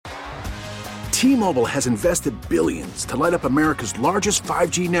T-Mobile has invested billions to light up America's largest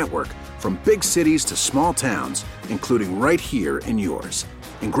 5G network, from big cities to small towns, including right here in yours.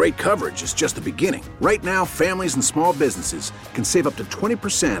 And great coverage is just the beginning. Right now, families and small businesses can save up to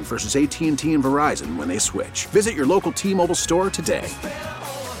 20% versus AT&T and Verizon when they switch. Visit your local T-Mobile store today.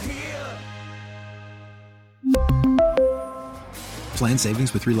 Plan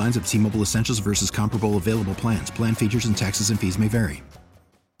savings with 3 lines of T-Mobile Essentials versus comparable available plans. Plan features and taxes and fees may vary.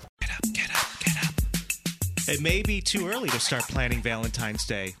 Get up. It may be too early to start planning Valentine's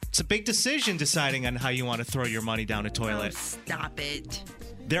Day. It's a big decision deciding on how you want to throw your money down a toilet. Oh, stop it.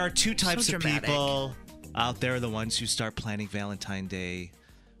 There are two types of people out there, the ones who start planning Valentine's Day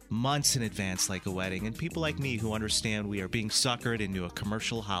months in advance like a wedding, and people like me who understand we are being suckered into a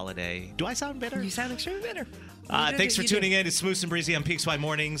commercial holiday. Do I sound bitter? You sound extremely bitter. Thanks for tuning in to Smooth and Breezy on Peaks by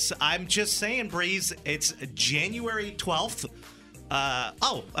Mornings. I'm just saying, Breeze, it's January 12th.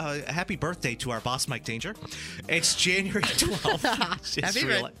 Happy birthday to our boss, Mike Danger. It's January 12th. Happy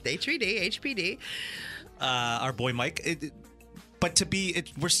birthday, HPD. Our boy Mike.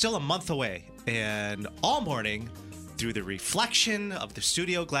 We're still a month away, and all morning, through the reflection of the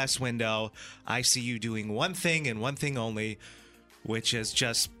studio glass window, I see you doing one thing and one thing only, which is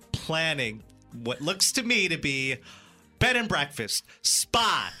just planning what looks to me to be bed and breakfast,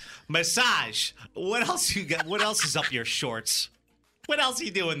 spa, massage. What else you got? What else is up your shorts? What else are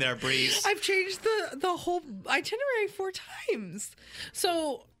you doing there, Breeze? I've changed the whole itinerary 4 times.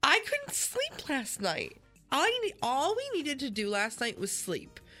 So I couldn't sleep last night. All we needed to do last night was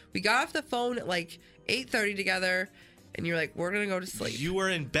sleep. We got off the phone at like 8:30 together, and you're like, we're going to go to sleep. You were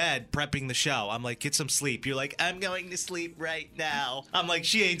in bed prepping the show. I'm like, get some sleep. You're like, I'm going to sleep right now. I'm like,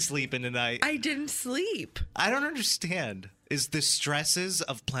 she ain't sleeping tonight. I didn't sleep. I don't understand. Is the stresses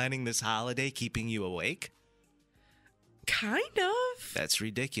of planning this holiday keeping you awake? Kind of. That's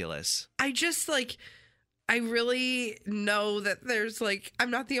ridiculous. I really know that I'm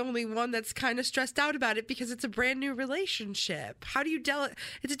not the only one that's kind of stressed out about it because it's a brand new relationship. How do you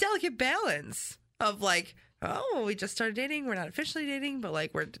it's a delicate balance of like, oh, we just started dating. We're not officially dating, but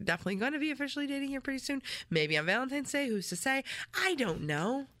like we're definitely going to be officially dating here pretty soon. Maybe on Valentine's Day. Who's to say? I don't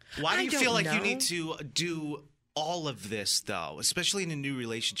know. Why do you feel like you need to do all of this, though, especially in a new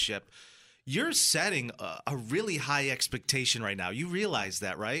relationship? You're setting a really high expectation right now. You realize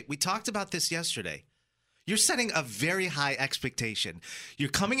that, right? We talked about this yesterday. You're setting a very high expectation. You're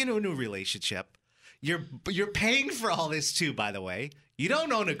coming into a new relationship. You're paying for all this too, by the way. You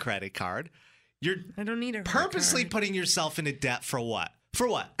don't own a credit card. I don't need a purposely putting yourself into debt for what? For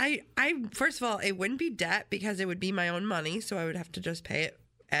what? I first of all, it wouldn't be debt because it would be my own money, so I would have to just pay it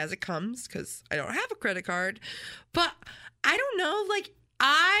as it comes because I don't have a credit card. But I don't know, like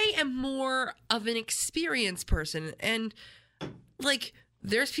I am more of an experienced person, and like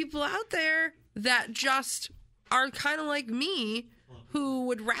there's people out there that just are kind of like me who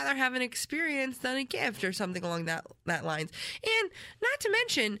would rather have an experience than a gift or something along that lines. And not to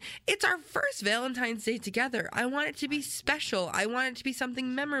mention, it's our first Valentine's Day together. I want it to be special. I want it to be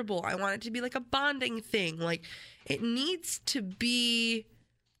something memorable. I want it to be like a bonding thing. Like, it needs to be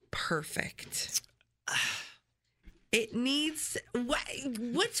perfect. It needs...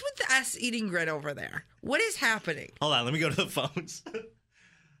 What's with the us eating grin over there? What is happening? Hold on, let me go to the phones.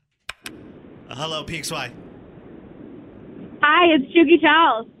 Hello, PXY. Hi, it's Chugi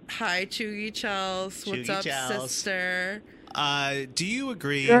Charles. Hi, Chugi Charles. What's up, sister? Do you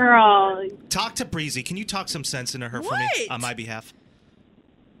agree? Girl. Talk to Breezy. Can you talk some sense into her for me on my behalf?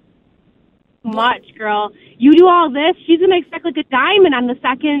 Much, girl. You do all this, she's going to expect like a diamond on the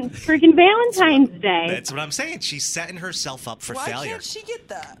second freaking Valentine's Day. That's what I'm saying. She's setting herself up for failure. Why can't she get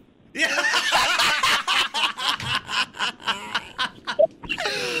that? Yeah.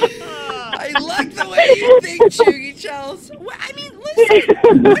 I like the way you think, Chugi Charles. I mean,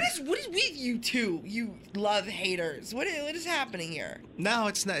 listen. What is with you two? You love haters. What is happening here? No,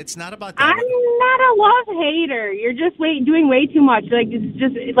 it's not. It's not about that. I'm not a love hater. You're just doing way too much. Like it's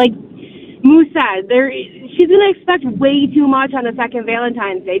just like Moose said. She's gonna expect way too much on the second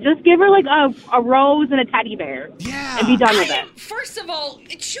Valentine's Day. Just give her like a rose and a teddy bear. Yeah. And be done with it. First of all,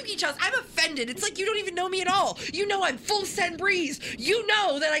 it's Chugi Charles. I'm offended. It's like you don't even know me at all. You know I'm full send Breeze. You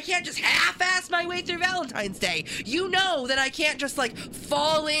know that I can't just half-ass my way through Valentine's Day. You know that I can't just like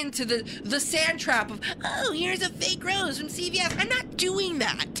fall into the sand trap of, oh, here's a fake rose from CVS. I'm not doing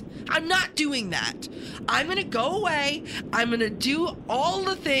that. I'm not doing that. I'm going to go away. I'm going to do all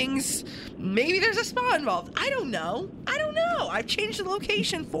the things. Maybe there's a spa involved. I don't know. I've changed the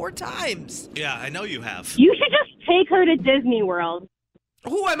location 4 times. Yeah, I know you have. You should just take her to Disney World.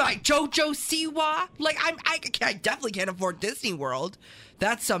 Who am I, JoJo Siwa? Like, I definitely can't afford Disney World.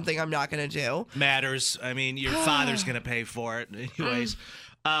 That's something I'm not going to do. Matters. I mean, your father's going to pay for it. Anyways.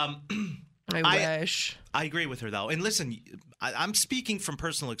 I wish. I agree with her, though. And listen, I'm speaking from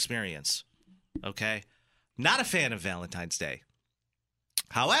personal experience, okay? Not a fan of Valentine's Day.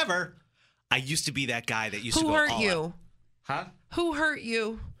 However, I used to be that guy that used to go all out. Who hurt you? Huh? Who hurt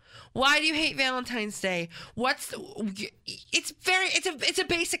you? Why do you hate Valentine's Day? It's a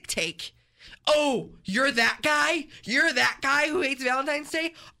basic take. Oh, you're that guy? You're that guy who hates Valentine's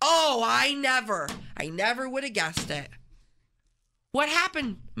Day? Oh, I never would have guessed it. What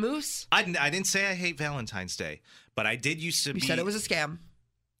happened, Moose? I didn't say I hate Valentine's Day, but I did used to be. You said it was a scam.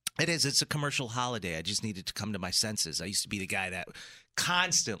 It is. It's a commercial holiday. I just needed to come to my senses. I used to be the guy that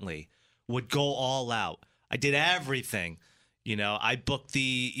constantly would go all out. I did everything. You know, I booked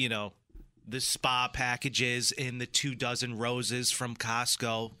the spa packages in the 24 roses from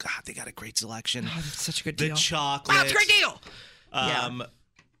Costco. God, they got a great selection. Oh, that's such a good deal. The chocolate. Wow, it's a great deal. And,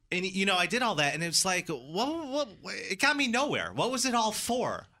 I did all that, and it's like, what? It got me nowhere. What was it all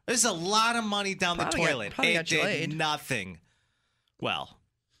for? There's a lot of money down the toilet. It did nothing. Well,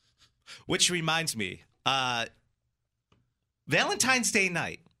 which reminds me, Valentine's Day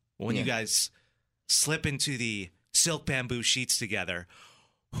night, when you guys slip into the silk bamboo sheets together,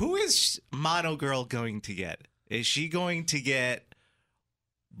 who is Mono Girl going to get? Is she going to get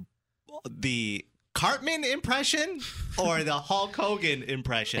the Cartman impression or the Hulk Hogan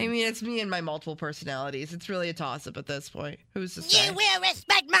impression? I mean, it's me and my multiple personalities. It's really a toss-up at this point. Who's to say? You will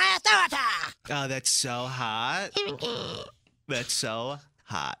respect my authority. Oh, that's so hot. That's so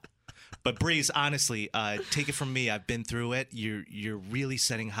hot. But Breeze, honestly, take it from me. I've been through it. You're really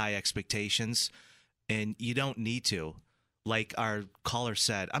setting high expectations, and you don't need to. Like our caller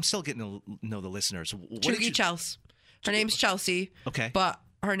said, I'm still getting to know the listeners. Chuggy Chelsea. Her name's Chelsea. Okay. But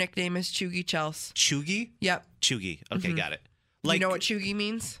her nickname is Chuggy Chelsea. Chuggy? Yep. Chuggy. Okay, got it. Like, you know what Chuggy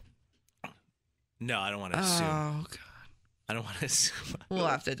means? No, I don't want to assume. Oh, God. I don't want to assume. We'll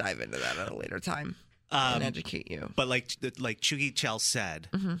have to dive into that at a later time and educate you. But like Chuggy Chelsea said,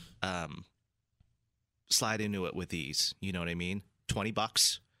 slide into it with ease. You know what I mean?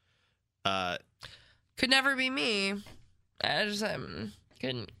 $20. Could never be me. I just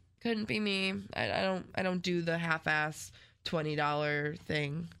couldn't be me. I don't do the half-ass $20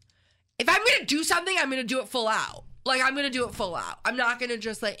 thing. If I'm gonna do something, I'm gonna do it full out. Like, I'm gonna do it full out. I'm not gonna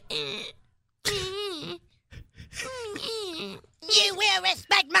just like. You will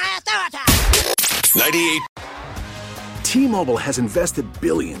respect my authority. 98. T-Mobile has invested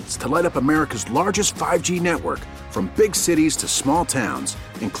billions to light up America's largest 5G network, from big cities to small towns,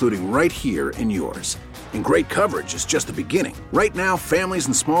 including right here in yours. And great coverage is just the beginning. Right now, families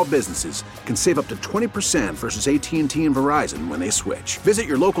and small businesses can save up to 20% versus AT&T and Verizon when they switch. Visit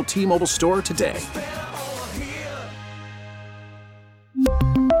your local T-Mobile store today.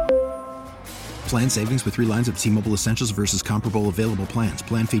 Plan savings with 3 lines of T-Mobile Essentials versus comparable available plans.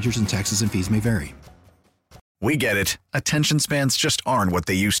 Plan features and taxes and fees may vary. We get it. Attention spans just aren't what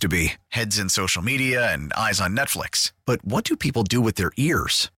they used to be. Heads in social media and eyes on Netflix. But what do people do with their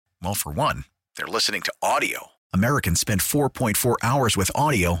ears? Well, for one, they're listening to audio. Americans spend 4.4 hours with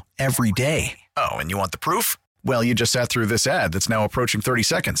audio every day. Oh, and you want the proof? Well, you just sat through this ad that's now approaching 30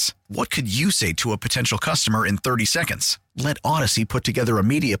 seconds. What could you say to a potential customer in 30 seconds? Let Odyssey put together a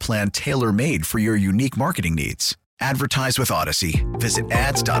media plan tailor-made for your unique marketing needs. Advertise with Odyssey. Visit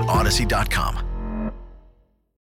ads.odyssey.com.